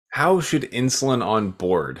How should insulin on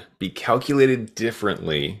board be calculated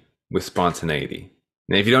differently with spontaneity?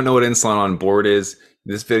 And if you don't know what insulin on board is,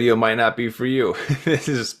 this video might not be for you. This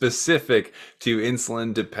is specific to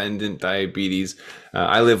insulin dependent diabetes.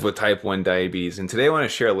 I live with type 1 diabetes, and today I want to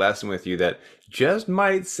share a lesson with you that just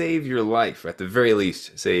might save your life, at the very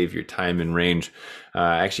least, save your time and range.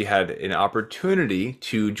 I actually had an opportunity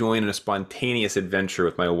to join a spontaneous adventure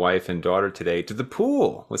with my wife and daughter today to the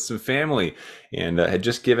pool with some family, and had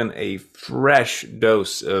just given a fresh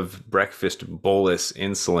dose of breakfast bolus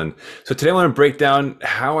insulin. So today I want to break down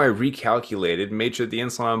how I recalculated, made sure the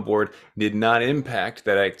insulin on board did not impact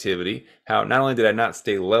that activity. How not only did I not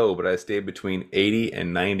stay low, but I stayed between 80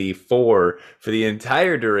 and 94 for the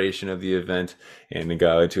entire duration of the event, and to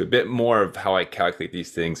go into a bit more of how I calculate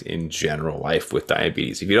these things in general life with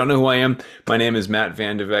diabetes. If you don't know who I am, my name is Matt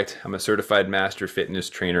Vandevecht. I'm a certified master fitness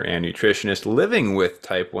trainer and nutritionist living with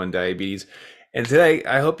type 1 diabetes. And today,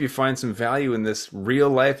 I hope you find some value in this real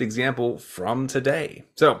life example from today.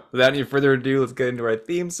 So without any further ado, let's get into our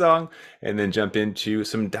theme song and then jump into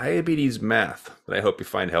some diabetes math that I hope you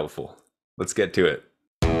find helpful. Let's get to it.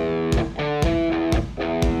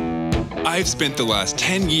 I've spent the last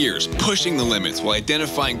 10 years pushing the limits while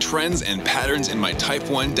identifying trends and patterns in my type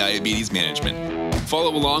 1 diabetes management.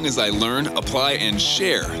 Follow along as I learn, apply, and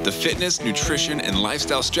share the fitness, nutrition, and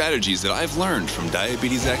lifestyle strategies that I've learned from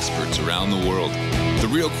diabetes experts around the world. The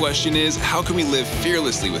real question is, how can we live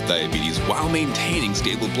fearlessly with diabetes while maintaining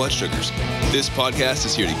stable blood sugars? This podcast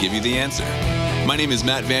is here to give you the answer. My name is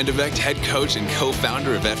Matt Vandevecht, head coach and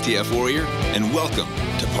co-founder of FTF Warrior, and welcome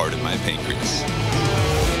to Part of My Pancreas.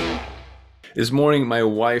 This morning, my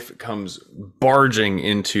wife comes barging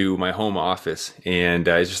into my home office, and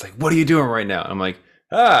is just like, "What are you doing right now?" I'm like,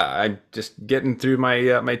 I'm just getting through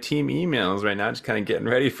my team emails right now, just kind of getting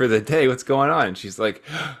ready for the day. What's going on?" And she's like,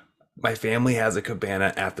 "My family has a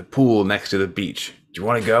cabana at the pool next to the beach. Do you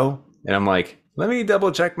want to go?" And I'm like, "Let me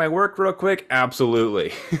double check my work real quick."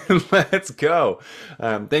 Absolutely. Let's go.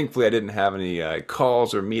 Thankfully, I didn't have any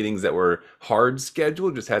calls or meetings that were hard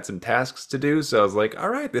scheduled, just had some tasks to do. So I was like, all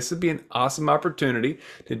right, this would be an awesome opportunity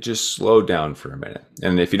to just slow down for a minute.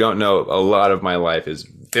 And if you don't know, a lot of my life is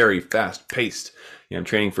very fast paced. I'm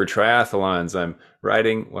training for triathlons. I'm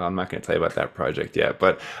writing, well, I'm not going to tell you about that project yet,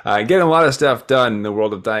 but getting a lot of stuff done in the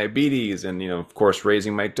world of diabetes and, of course,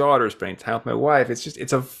 raising my daughter, spending time with my wife.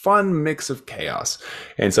 It's a fun mix of chaos.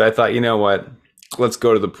 And so I thought, you know what, let's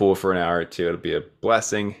go to the pool for an hour or two. It'll be a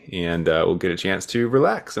blessing, and we'll get a chance to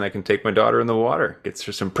relax, and I can take my daughter in the water, get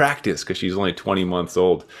her some practice because she's only 20 months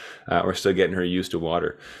old. We're still getting her used to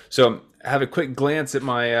water. So have a quick glance at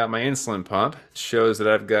my my insulin pump. It shows that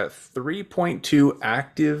I've got 3.2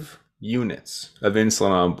 active units of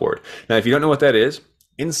insulin on board. Now, if you don't know what that is,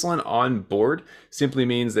 insulin on board simply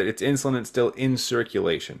means that it's insulin that's still in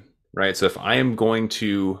circulation, right? So if I am going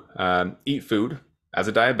to eat food as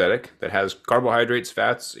a diabetic that has carbohydrates,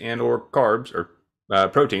 fats, and or carbs or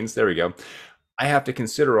proteins, there we go, I have to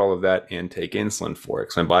consider all of that and take insulin for it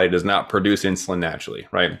because my body does not produce insulin naturally,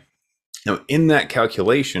 right? Now, in that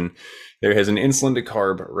calculation, there is an insulin to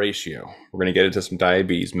carb ratio. We're going to get into some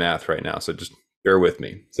diabetes math right now, so just bear with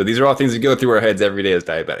me. So these are all things that go through our heads every day as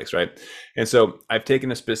diabetics, right? And so I've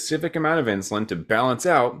taken a specific amount of insulin to balance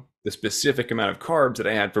out the specific amount of carbs that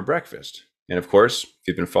I had for breakfast. And of course, if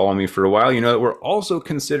you've been following me for a while, you know that we're also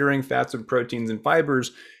considering fats and proteins and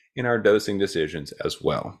fibers in our dosing decisions as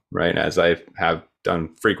well, right? As I have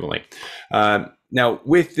done frequently. Now,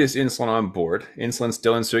 with this insulin on board, insulin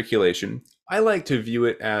still in circulation, I like to view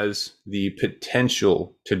it as the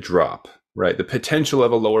potential to drop, right? The potential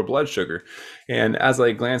of a lower blood sugar. And as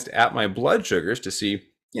I glanced at my blood sugars to see,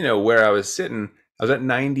 where I was sitting, I was at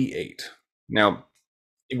 98. Now,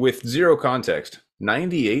 with zero context,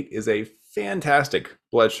 98 is a fantastic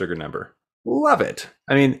blood sugar number. Love it.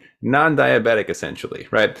 I mean, non-diabetic essentially,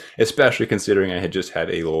 right? Especially considering I had just had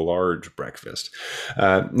a large breakfast.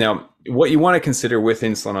 Now, what you want to consider with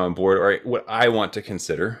insulin on board, or what I want to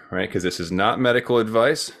consider, right? Because this is not medical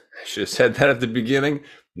advice. I should have said that at the beginning.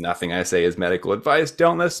 Nothing I say is medical advice.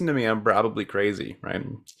 Don't listen to me. I'm probably crazy, right?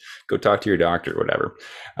 Go talk to your doctor, whatever.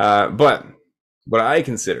 But what I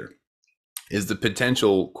consider is the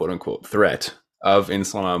potential quote unquote threat of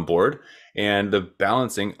insulin on board and the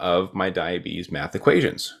balancing of my diabetes math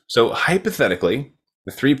equations. So hypothetically,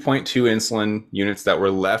 the 3.2 insulin units that were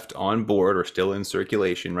left on board or still in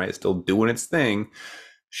circulation, right, still doing its thing,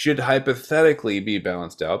 should hypothetically be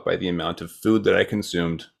balanced out by the amount of food that I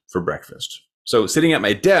consumed for breakfast. So sitting at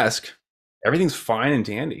my desk, everything's fine and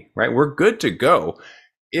dandy, right? We're good to go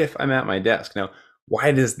if I'm at my desk. Now,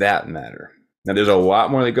 why does that matter? Now, there's a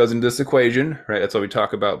lot more that goes into this equation, right? That's why we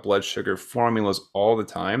talk about blood sugar formulas all the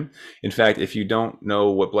time. In fact, if you don't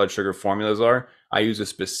know what blood sugar formulas are, I use a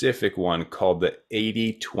specific one called the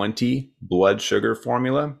 80-20 blood sugar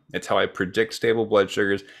formula. It's how I predict stable blood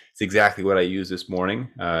sugars. It's exactly what I use this morning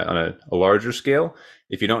on a larger scale.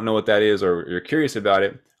 If you don't know what that is or you're curious about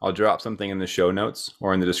it, I'll drop something in the show notes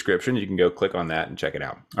or in the description. You can go click on that and check it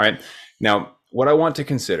out. All right. Now, what I want to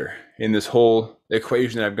consider in this whole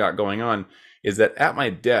equation that I've got going on is that at my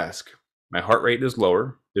desk, my heart rate is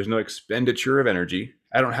lower. There's no expenditure of energy.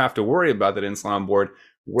 I don't have to worry about that insulin on board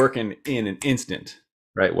working in an instant,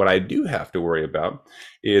 right? What I do have to worry about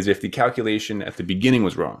is if the calculation at the beginning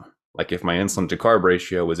was wrong, like if my insulin to carb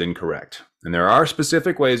ratio was incorrect. And there are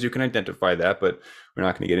specific ways you can identify that, but we're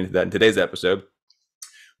not going to get into that in today's episode.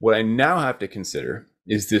 What I now have to consider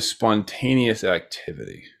is this spontaneous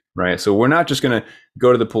activity, right? So we're not just going to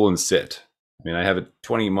go to the pool and sit. I mean, I have a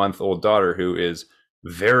 20-month-old daughter who is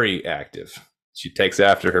very active. She takes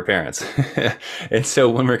after her parents. And so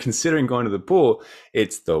when we're considering going to the pool,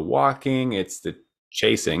 it's the walking, it's the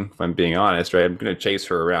chasing, if I'm being honest, right? I'm going to chase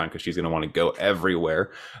her around because she's going to want to go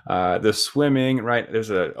everywhere. The swimming, right?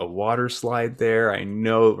 There's a water slide there. I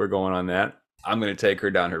know we're going on that. I'm going to take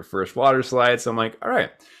her down her first water slide. So I'm like, all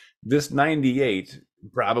right, this 98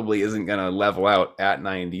 probably isn't going to level out at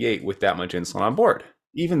 98 with that much insulin on board,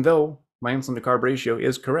 even though my insulin to carb ratio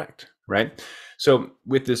is correct, right? So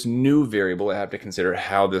with this new variable, I have to consider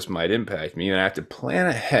how this might impact me, and I have to plan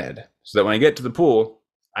ahead so that when I get to the pool,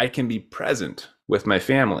 I can be present with my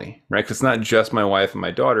family, right? Because it's not just my wife and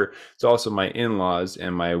my daughter, it's also my in-laws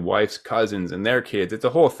and my wife's cousins and their kids. It's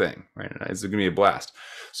a whole thing, right? It's gonna be a blast.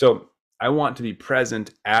 So I want to be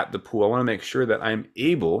present at the pool. I want to make sure that I'm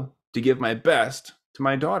able to give my best to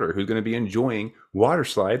my daughter, who's going to be enjoying water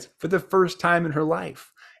slides for the first time in her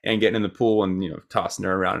life and getting in the pool and, tossing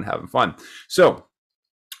her around and having fun. So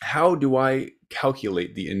how do I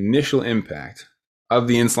calculate the initial impact of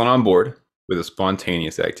the insulin on board with a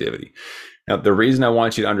spontaneous activity? Now, the reason I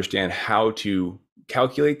want you to understand how to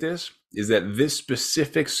calculate this is that this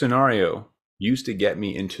specific scenario used to get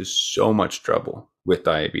me into so much trouble with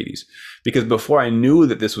diabetes, because before I knew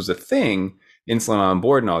that this was a thing, insulin on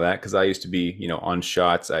board and all that, because I used to be, on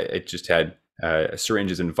shots. I just had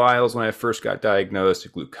syringes and vials when I first got diagnosed, a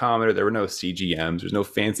glucometer. There were no CGMs. There's no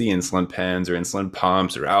fancy insulin pens or insulin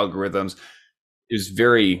pumps or algorithms. It was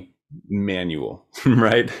very manual,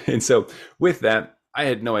 right? And so with that, I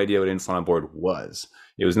had no idea what insulin on board was.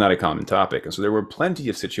 It was not a common topic. And so there were plenty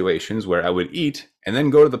of situations where I would eat and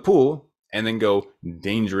then go to the pool and then go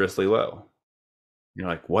dangerously low. You're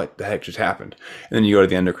like, what the heck just happened? And then you go to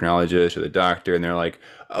the endocrinologist or the doctor and they're like,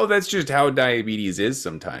 oh, that's just how diabetes is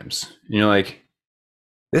sometimes. And you're like,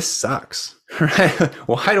 this sucks, right?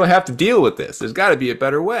 Why do I have to deal with this? There's got to be a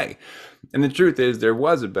better way. And the truth is there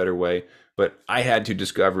was a better way, but I had to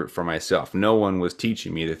discover it for myself. No one was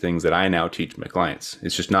teaching me the things that I now teach my clients.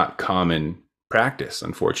 It's just not common practice,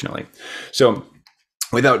 unfortunately. So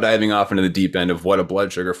without diving off into the deep end of what a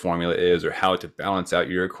blood sugar formula is or how to balance out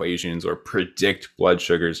your equations or predict blood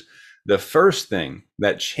sugars, the first thing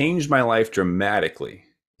that changed my life dramatically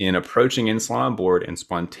in approaching insulin on board and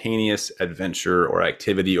spontaneous adventure or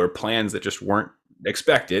activity or plans that just weren't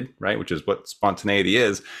expected, right, which is what spontaneity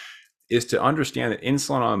is to understand that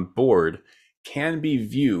insulin on board can be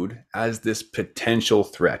viewed as this potential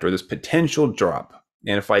threat or this potential drop.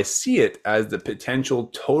 And if I see it as the potential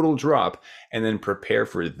total drop and then prepare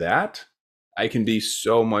for that, I can be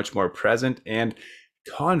so much more present and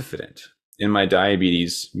confident in my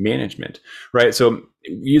diabetes management, right? So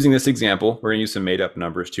using this example, we're gonna use some made up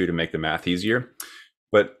numbers too to make the math easier.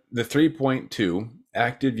 But the 3.2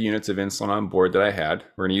 active units of insulin on board that I had,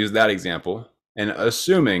 we're gonna use that example. And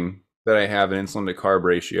assuming that I have an insulin to carb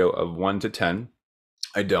ratio of 1 to 10,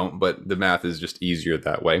 I don't, but the math is just easier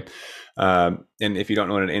that way. And if you don't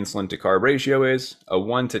know what an insulin to carb ratio is, a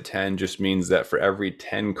 1 to 10 just means that for every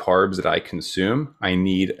 10 carbs that I consume, I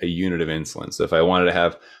need a unit of insulin. So if I wanted to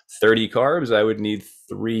have 30 carbs, I would need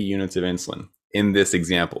 3 units of insulin in this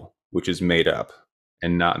example, which is made up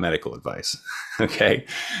and not medical advice. Okay.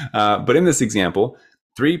 But in this example,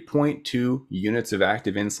 3.2 units of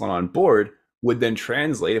active insulin on board would then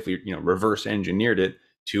translate, if we reverse engineered it,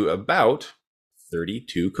 to about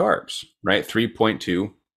 32 carbs, right?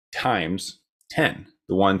 3.2 times 10,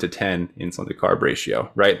 the 1 to 10 insulin to carb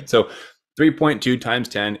ratio, right? So 3.2 times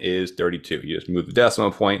 10 is 32. You just move the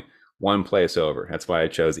decimal point one place over. That's why I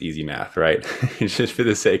chose easy math, right? It's just for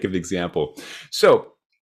the sake of example. So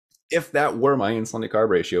if that were my insulin to carb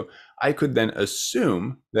ratio, I could then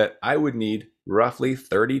assume that I would need roughly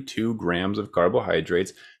 32 grams of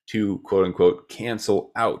carbohydrates to quote unquote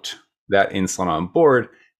cancel out that insulin on board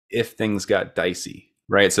if things got dicey,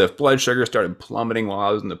 right? So if blood sugar started plummeting while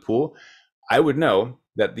I was in the pool, I would know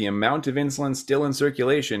that the amount of insulin still in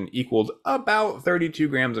circulation equaled about 32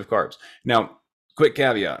 grams of carbs. Now, quick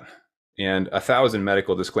caveat and 1,000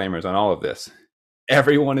 medical disclaimers on all of this.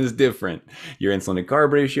 Everyone is different. Your insulin to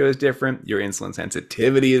carb ratio is different. Your insulin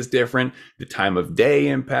sensitivity is different. The time of day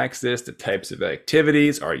impacts this, the types of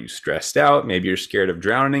activities. Are you stressed out? Maybe you're scared of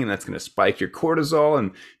drowning and that's going to spike your cortisol,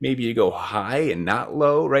 and maybe you go high and not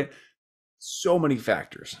low, right? So many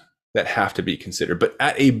factors that have to be considered. But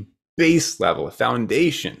at a base level, a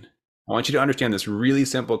foundation, I want you to understand this really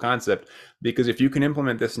simple concept, because if you can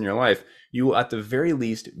implement this in your life, you will at the very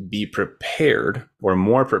least be prepared or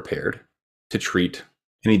more prepared to treat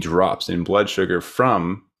any drops in blood sugar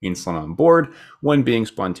from insulin on board when being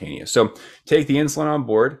spontaneous. So take the insulin on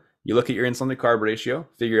board, you look at your insulin to carb ratio,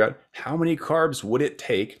 figure out how many carbs would it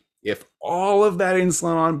take if all of that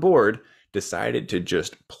insulin on board decided to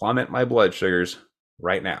just plummet my blood sugars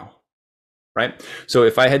right now, right? So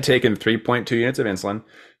if I had taken 3.2 units of insulin,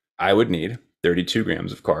 I would need 32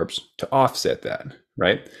 grams of carbs to offset that,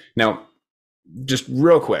 right? Now, just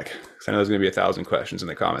real quick, because I know there's going to be 1,000 questions in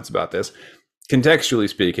the comments about this. Contextually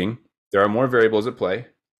speaking, there are more variables at play,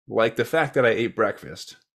 like the fact that I ate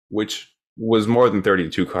breakfast, which was more than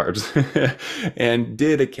 32 carbs, and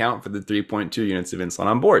did account for the 3.2 units of insulin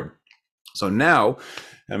on board. So now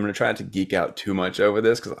I'm going to try not to geek out too much over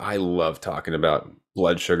this, because I love talking about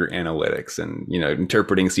blood sugar analytics and,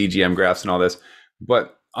 interpreting CGM graphs and all this.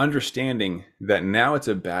 But understanding that now it's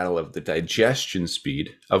a battle of the digestion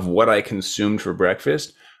speed of what I consumed for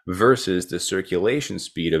breakfast versus the circulation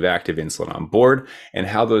speed of active insulin on board, and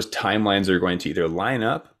how those timelines are going to either line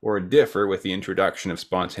up or differ with the introduction of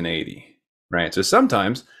spontaneity, right? So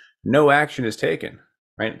sometimes no action is taken,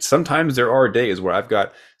 right? Sometimes there are days where I've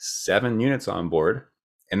got 7 units on board,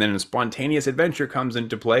 and then a spontaneous adventure comes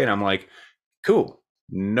into play, and I'm like, cool,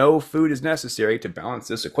 no food is necessary to balance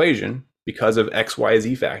this equation because of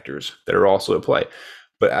XYZ factors that are also at play.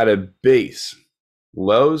 But at a base,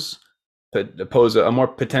 lows pose a more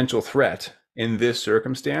potential threat in this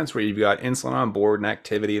circumstance where you've got insulin on board and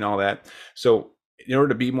activity and all that. So in order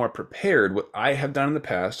to be more prepared, what I have done in the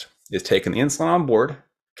past is taken the insulin on board,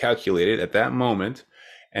 calculated at that moment,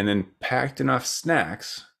 and then packed enough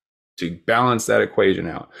snacks to balance that equation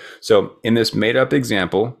out. So in this made up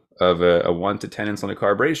example of a 1 to 10 insulin to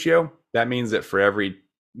carb ratio, that means that for every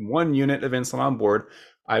 1 unit of insulin on board,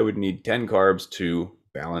 I would need 10 carbs to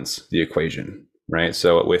balance the equation, right?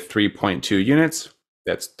 So with 3.2 units,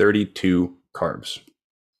 that's 32 carbs.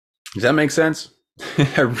 Does that make sense?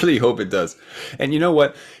 I really hope it does. And you know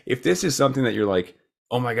what? If this is something that you're like,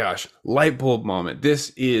 oh my gosh, light bulb moment,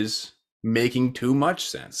 this is making too much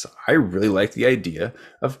sense. I really like the idea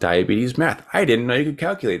of diabetes math. I didn't know you could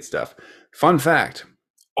calculate stuff. Fun fact,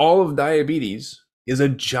 all of diabetes is a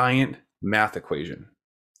giant math equation.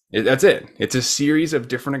 That's it. It's a series of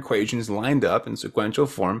different equations lined up in sequential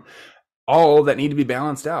form, all that need to be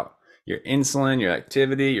balanced out. Your insulin, your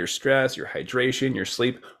activity, your stress, your hydration, your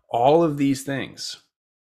sleep, all of these things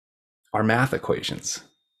are math equations,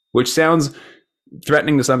 which sounds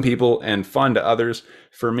threatening to some people and fun to others.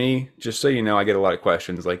 For me, just so you know, I get a lot of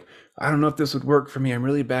questions like, I don't know if this would work for me. I'm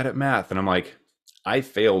really bad at math. And I'm like, I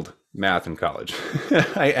failed math in college.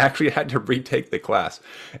 I actually had to retake the class.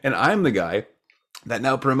 And I'm the guy that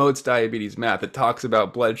now promotes diabetes math, that talks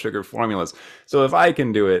about blood sugar formulas. So if I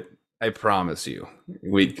can do it, I promise you,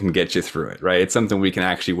 we can get you through it, right? It's something we can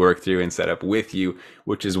actually work through and set up with you,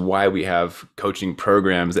 which is why we have coaching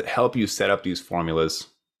programs that help you set up these formulas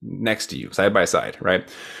next to you, side by side, right?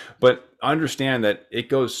 But understand that it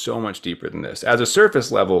goes so much deeper than this. As a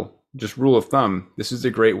surface level, just rule of thumb, this is a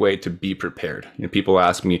great way to be prepared. People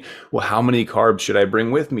ask me, well, how many carbs should I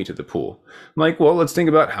bring with me to the pool? I'm like, well, let's think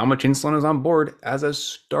about how much insulin is on board as a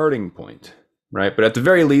starting point, right? But at the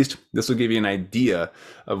very least, this will give you an idea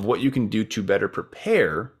of what you can do to better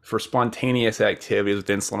prepare for spontaneous activities with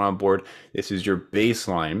insulin on board. This is your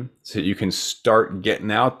baseline so that you can start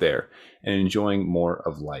getting out there and enjoying more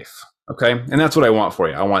of life, okay? And that's what I want for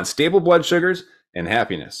you. I want stable blood sugars and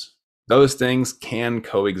happiness. Those things can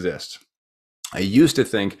coexist. I used to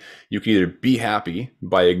think you could either be happy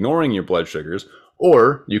by ignoring your blood sugars,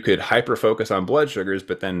 or you could hyper focus on blood sugars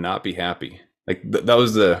but then not be happy. Like that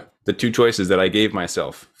was the 2 choices that I gave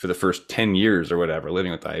myself for the first 10 years or whatever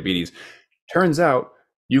living with diabetes. Turns out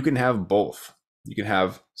you can have both. You can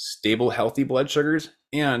have stable, healthy blood sugars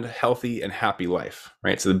and healthy and happy life,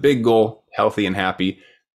 right? So the big goal, healthy and happy.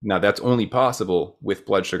 Now that's only possible with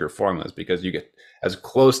blood sugar formulas, because you get as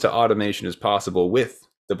close to automation as possible with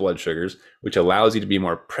the blood sugars, which allows you to be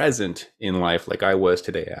more present in life like I was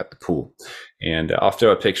today at the pool. And I'll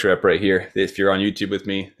throw a picture up right here. If you're on YouTube with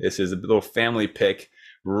me, this is a little family pic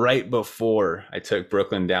right before I took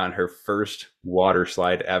Brooklyn down her first water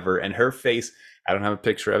slide ever. And her face, I don't have a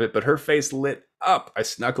picture of it, but her face lit up. I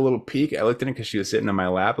snuck a little peek. I looked at it because she was sitting on my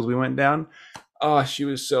lap as we went down. Oh, she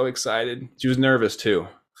was so excited. She was nervous too.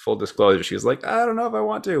 Full disclosure. She was like, I don't know if I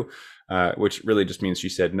want to. Which really just means she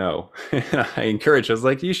said no. I encouraged her. I was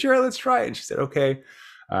like, you sure? Let's try it. And she said, okay.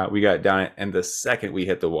 We got down it. And the second we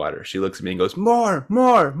hit the water, she looks at me and goes, more,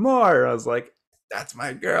 more, more. I was like, that's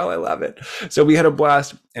my girl. I love it. So we had a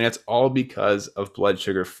blast. And it's all because of blood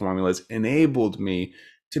sugar formulas enabled me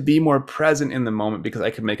to be more present in the moment, because I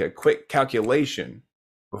could make a quick calculation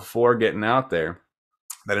before getting out there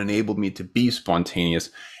that enabled me to be spontaneous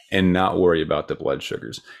and not worry about the blood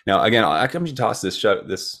sugars. Now, again, I come to toss this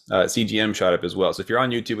CGM shot up as well. So if you're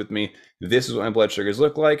on YouTube with me, this is what my blood sugars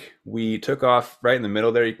look like. We took off right in the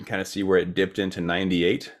middle there. You can kind of see where it dipped into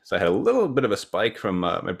 98. So I had a little bit of a spike from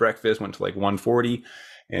my breakfast, went to like 140.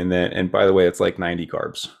 And by the way, it's like 90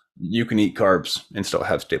 carbs. You can eat carbs and still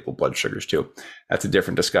have stable blood sugars too. That's a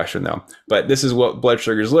different discussion though. But this is what blood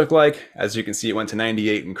sugars look like. As you can see, it went to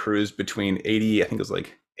 98 and cruised between 80, I think it was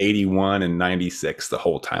like 81 and 96 the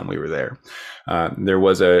whole time we were there. There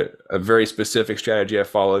was a very specific strategy I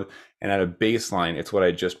followed, and at a baseline, it's what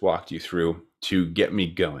I just walked you through to get me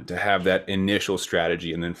going, to have that initial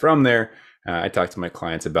strategy. And then from there, I talked to my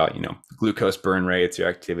clients about, glucose burn rates, your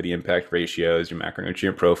activity impact ratios, your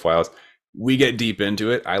macronutrient profiles. We get deep into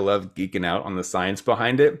it. I love geeking out on the science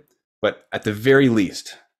behind it, but at the very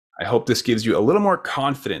least, I hope this gives you a little more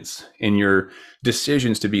confidence in your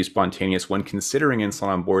decisions to be spontaneous when considering insulin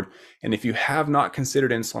on board. And if you have not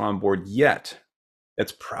considered insulin on board yet,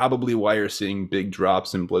 that's probably why you're seeing big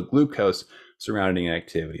drops in blood glucose surrounding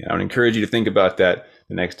activity. I would encourage you to think about that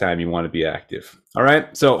the next time you want to be active. All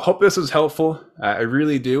right. So hope this was helpful. I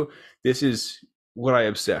really do. This is what I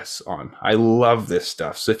obsess on. I love this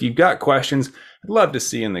stuff. So if you've got questions, I'd love to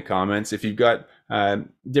see in the comments. If you've got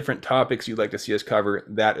different topics you'd like to see us cover,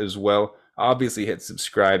 that as well. Obviously hit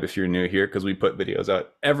subscribe if you're new here, because we put videos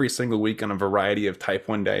out every single week on a variety of type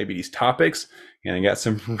 1 diabetes topics. And I got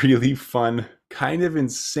some really fun, kind of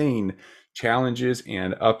insane challenges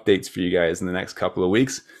and updates for you guys in the next couple of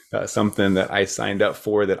weeks. Something that I signed up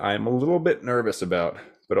for that I'm a little bit nervous about,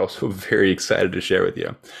 but also very excited to share with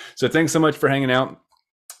you. So thanks so much for hanging out.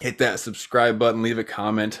 Hit that subscribe button, leave a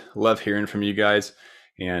comment. Love hearing from you guys.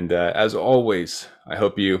 And as always, I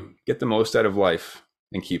hope you get the most out of life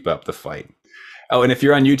and keep up the fight. Oh, and if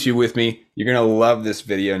you're on YouTube with me, you're going to love this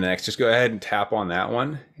video next. Just go ahead and tap on that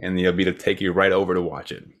one, and it'll be to take you right over to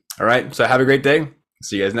watch it. All right. So have a great day.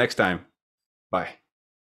 See you guys next time. Bye.